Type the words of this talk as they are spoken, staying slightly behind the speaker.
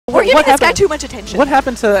We're giving this guy too much attention. What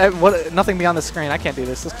happened to nothing beyond the screen? I can't do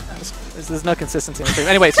this. There's no consistency in the stream.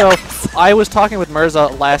 Anyway, so I was talking with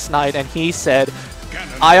MerzA last night, and he said,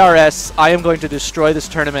 IRS, I am going to destroy this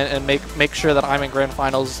tournament and make sure that I'm in grand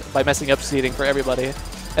finals by messing up seeding for everybody.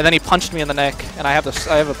 And then he punched me in the neck, and I have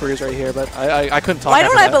a bruise right here, but I couldn't talk. Why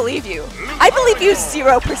don't I believe you? I believe you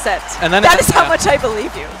 0%. And then that is how much I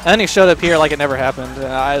believe you. And then he showed up here like it never happened.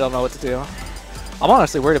 I don't know what to do. I'm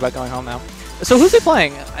honestly worried about going home now. So who's he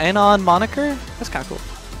playing? Anon Moniker? That's kind of cool.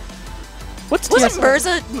 What's Wasn't TSI?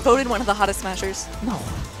 MerzA voted one of the hottest smashers? No.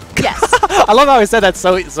 Yes. I love how he said that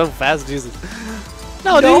so fast, Jesus.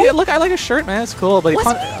 No, dude, look, I like his shirt, man. It's cool, but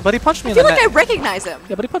he punched me in the neck. I feel like I recognize him.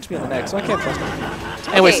 Yeah, but he punched me in the neck, so I can't trust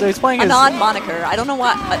him. Anyway, so he's playing Anon Moniker. I don't know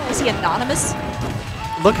what. Is he anonymous?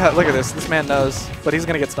 Look at this. This man knows, but he's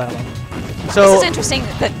gonna get styled on. So this is interesting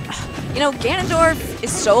that Ganondorf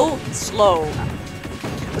is so slow.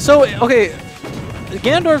 So okay,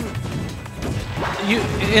 Ganondorf.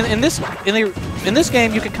 In this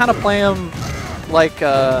game, you can kind of play him like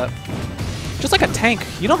just like a tank.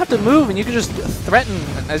 You don't have to move, and you can just threaten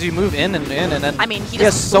as you move in and then. I mean, he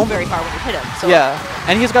doesn't move very far when you hit him. So yeah,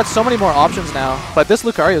 and he's got so many more options now. But this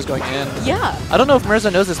Lucario is going in. Yeah. I don't know if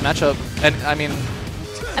MerzA knows this matchup, and I mean,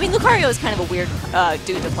 Lucario is kind of a weird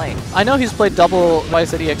dude to play. I know he's played double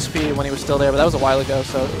twice at EXP when he was still there, but that was a while ago.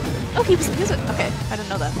 So. Oh, he was okay. I didn't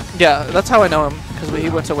know that. Yeah, that's how I know him because he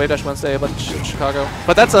went to Wave Dash Wednesday a bunch in Chicago.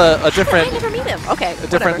 But that's a different. I never meet him. Okay. A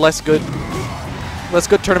different, less good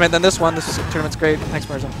tournament than this one. This tournament's great. Thanks,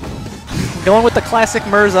 MerzA. Going with the classic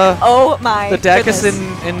MerzA. Oh my. The deck is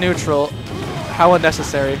in neutral. How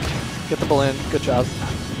unnecessary. Get the ball in. Good job.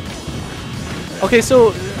 Okay,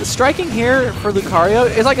 so striking here for Lucario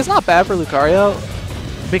is it's not bad for Lucario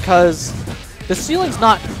because the ceiling's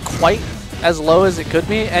not quite as low as it could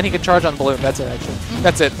be, and he can charge on balloon. That's it, actually.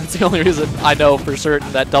 That's it. That's the only reason I know for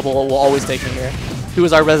certain that double will always take me here. Who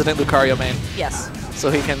is our resident Lucario main? Yes. So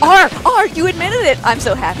he can. R, you admitted it. I'm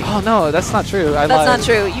so happy. Oh no, that's not true. That's not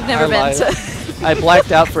true. You've never been to. I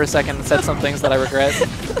blacked out for a second and said some things that I regret.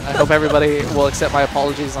 I hope everybody will accept my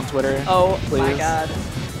apologies on Twitter. Oh please. My God.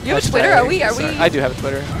 You have a Twitter? Are we? I do have a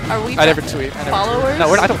Twitter. Are we? I never tweet. Followers?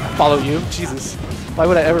 No, I don't follow you. Jesus. Why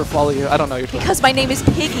would I ever follow you? I don't know your Twitter. Because my name is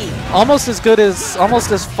Piggy. Almost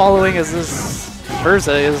as following as this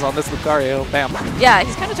MerzA is on this Lucario. Bam. Yeah,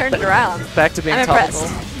 he's kind of turned it around. Back to being I'm topical.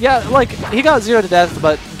 Yeah, like he got 0 to death,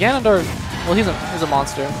 but Ganondorf, well, he's a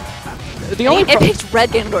monster. The only it picked red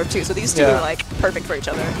Ganondorf too, so these two are like perfect for each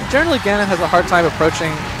other. Generally, Ganon has a hard time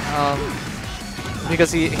approaching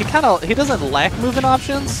because he doesn't lack movement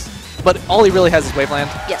options, but all he really has is Waveland.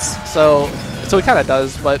 Yes. So he kind of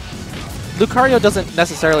does, but Lucario doesn't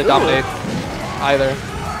necessarily dominate either.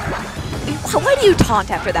 Why do you taunt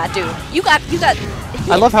after that, dude? You got.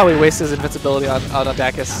 I love how he wastes his invincibility on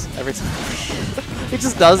Adakis every time. He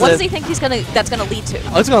just does it. What does he think that's gonna lead to?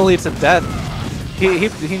 Oh, it's gonna lead to death.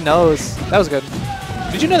 He knows. That was good.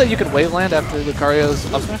 Did you know that you could Waveland after Lucario's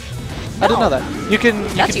up smash? No. I didn't know that. You can.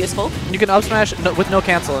 That's useful. You can up smash with no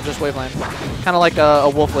cancel and just Waveland. Kind of like a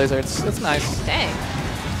wolf laser. It's nice. Dang.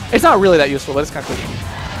 It's not really that useful, but it's kind of cool.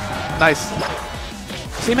 Nice.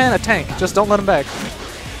 See, man, a tank. Just don't let him back.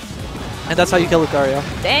 And that's how you kill Lucario.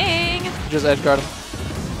 Dang. Just edge guard him.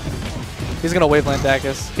 He's gonna Waveland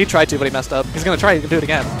Dacus. He tried to, but he messed up. He's gonna try to do it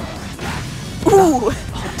again. Ooh.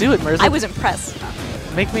 Oh, do it, MerzA. I was impressed.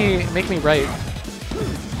 Make me right.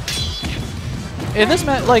 In this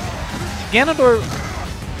match, like Ganondorf,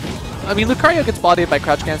 I mean Lucario gets bodied by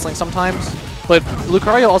crouch canceling sometimes, but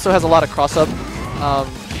Lucario also has a lot of cross-up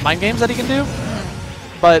mind games that he can do.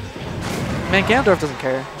 But man, Ganondorf doesn't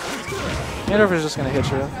care. Ganondorf is just gonna hit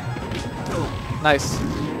you. Nice.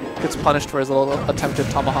 Gets punished for his little attempted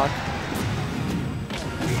tomahawk.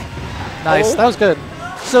 Nice. That was good.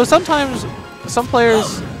 So sometimes some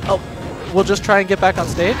players will just try and get back on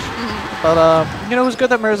stage, but it was good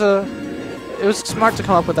that MerzA. It was smart to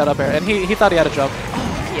come up with that up air, and he thought he had a jump.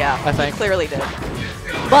 Yeah, I think he clearly did.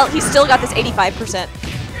 Well, he's still got this 85%.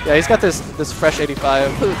 Yeah, he's got this fresh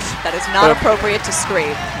 85. Pooch. That is not appropriate to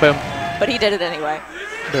scream. Boom. But he did it anyway.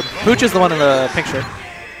 Boom. Pooch is the one in the pink shirt.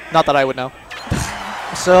 Not that I would know.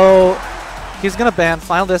 So he's gonna ban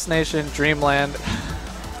Final Destination, Dreamland.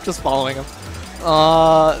 Just following him.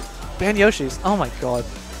 Ban Yoshi's. Oh my god.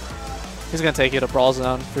 He's gonna take you to Brawl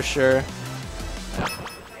Zone for sure.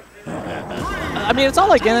 I mean, it's not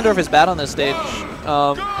like Ganondorf is bad on this stage,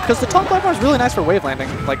 because the top platform is really nice for wave landing,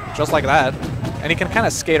 like just like that, and he can kind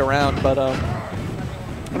of skate around. But I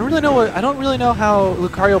don't really know how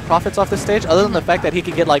Lucario profits off this stage, other than the fact that he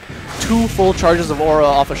can get like 2 full charges of aura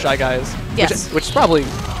off of Shy Guys. Yes, which is probably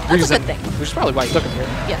that's a good thing. Which is probably why he took him here.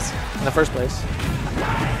 Yes. In the first place.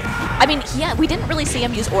 I mean, yeah, we didn't really see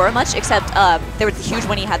him use aura much, except there was the huge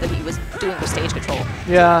one he had that he was doing with stage control.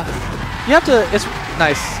 Yeah, you have to. It's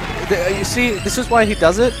nice. You see, this is why he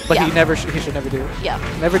does it, but Yeah. he should never do it. Yeah.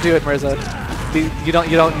 Never do it, MerzA. You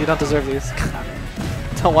don't deserve these.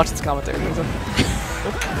 Don't watch this commentary, MerzA.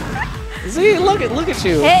 See, look at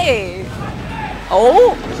you. Hey.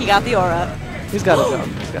 Oh, he got the aura. He's got it though.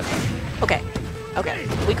 He's got it. Okay. Okay.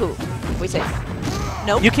 We cool. We safe.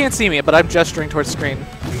 Nope. You can't see me, but I'm gesturing towards screen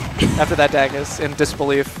after that Dagus in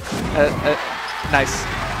disbelief. Nice.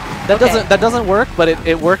 That doesn't work, but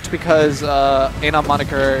it worked because Anon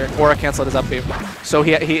Moniker aura canceled his up B. So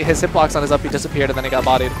his hitbox on his up B disappeared and then he got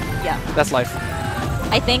bodied. Yeah. That's life.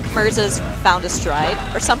 I think MerzA's found a stride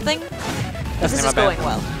or something. This is going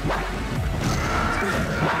well.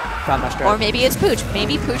 Found my stride. Or maybe it's Pooch.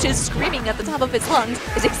 Maybe Pooch is screaming at the top of his lungs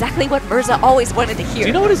is exactly what MerzA always wanted to hear. Do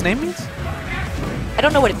you know what his name means? I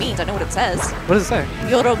don't know what it means. I know what it says. What does it say?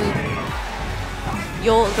 Yoromoon.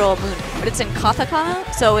 Yoromoon. But it's in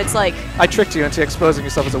katakana, so it's like... I tricked you into exposing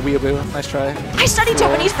yourself as a weeaboo. Nice try. I studied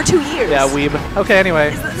Japanese for 2 years. Yeah, weeb. Okay,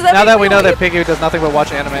 anyway. Now that we know that Paign does nothing but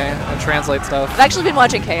watch anime and translate stuff. I've actually been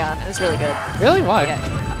watching K-On! And it's really good. Really? Why? Yeah.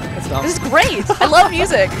 That's dumb. This is great. I love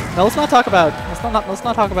music. No, let's not talk about. Let's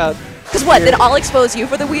not talk about. Because what? Then I'll expose you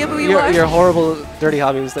for the weeaboo you are? Your horrible, dirty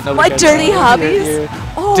hobbies that nobody My cares dirty about. hobbies?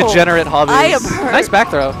 Your degenerate hobbies. I am hurt. Nice back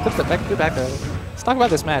throw. Good back throw. Let's talk about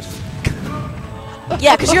this match.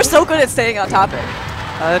 Yeah, because you're so good at staying on topic.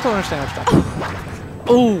 I don't understand what you're talking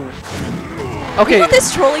about. Ooh. Okay. We got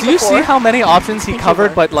this trolling do you before. see how many options he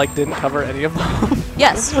covered, but like didn't cover any of them?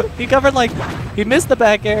 Yes. He covered like he missed the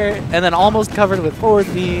back air and then almost covered with forward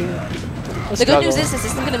B. The good news is this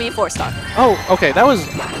isn't going to be a 4-stock. Oh, okay. That was.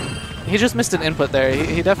 He just missed an input there.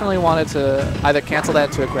 He definitely wanted to either cancel that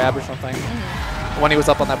into a grab or something when he was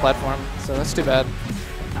up on that platform. So that's too bad.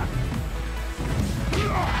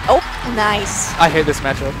 Oh, nice. I hate this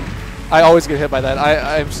matchup. I always get hit by that.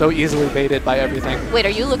 I'm so easily baited by everything. Wait, are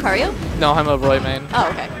you Lucario? No, I'm a Roy main. Oh,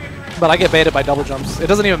 okay. But I get baited by double jumps. It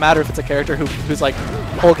doesn't even matter if it's a character who's like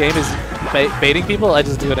whole game is baiting people. I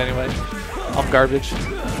just do it anyway. I'm garbage.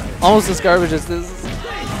 Almost as garbage as this.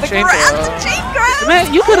 Chain grab. Chain grab.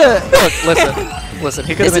 Man, you could have. Look, listen.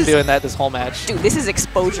 He could have been doing that this whole match. Dude, this is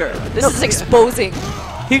exposure. This is exposing.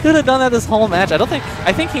 He could have done that this whole match.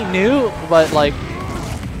 I think he knew, but like,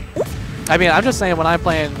 I mean, I'm just saying when I'm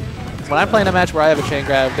playing a match where I have a chain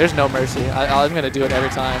grab, there's no mercy. I'm gonna do it every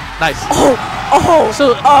time. Nice.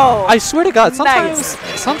 Oh. I swear to God, Nice.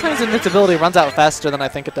 sometimes invincibility runs out faster than I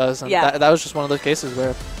think it does. And Yeah. that was just one of those cases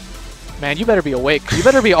where, man, you better be awake. You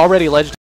better be already ledged.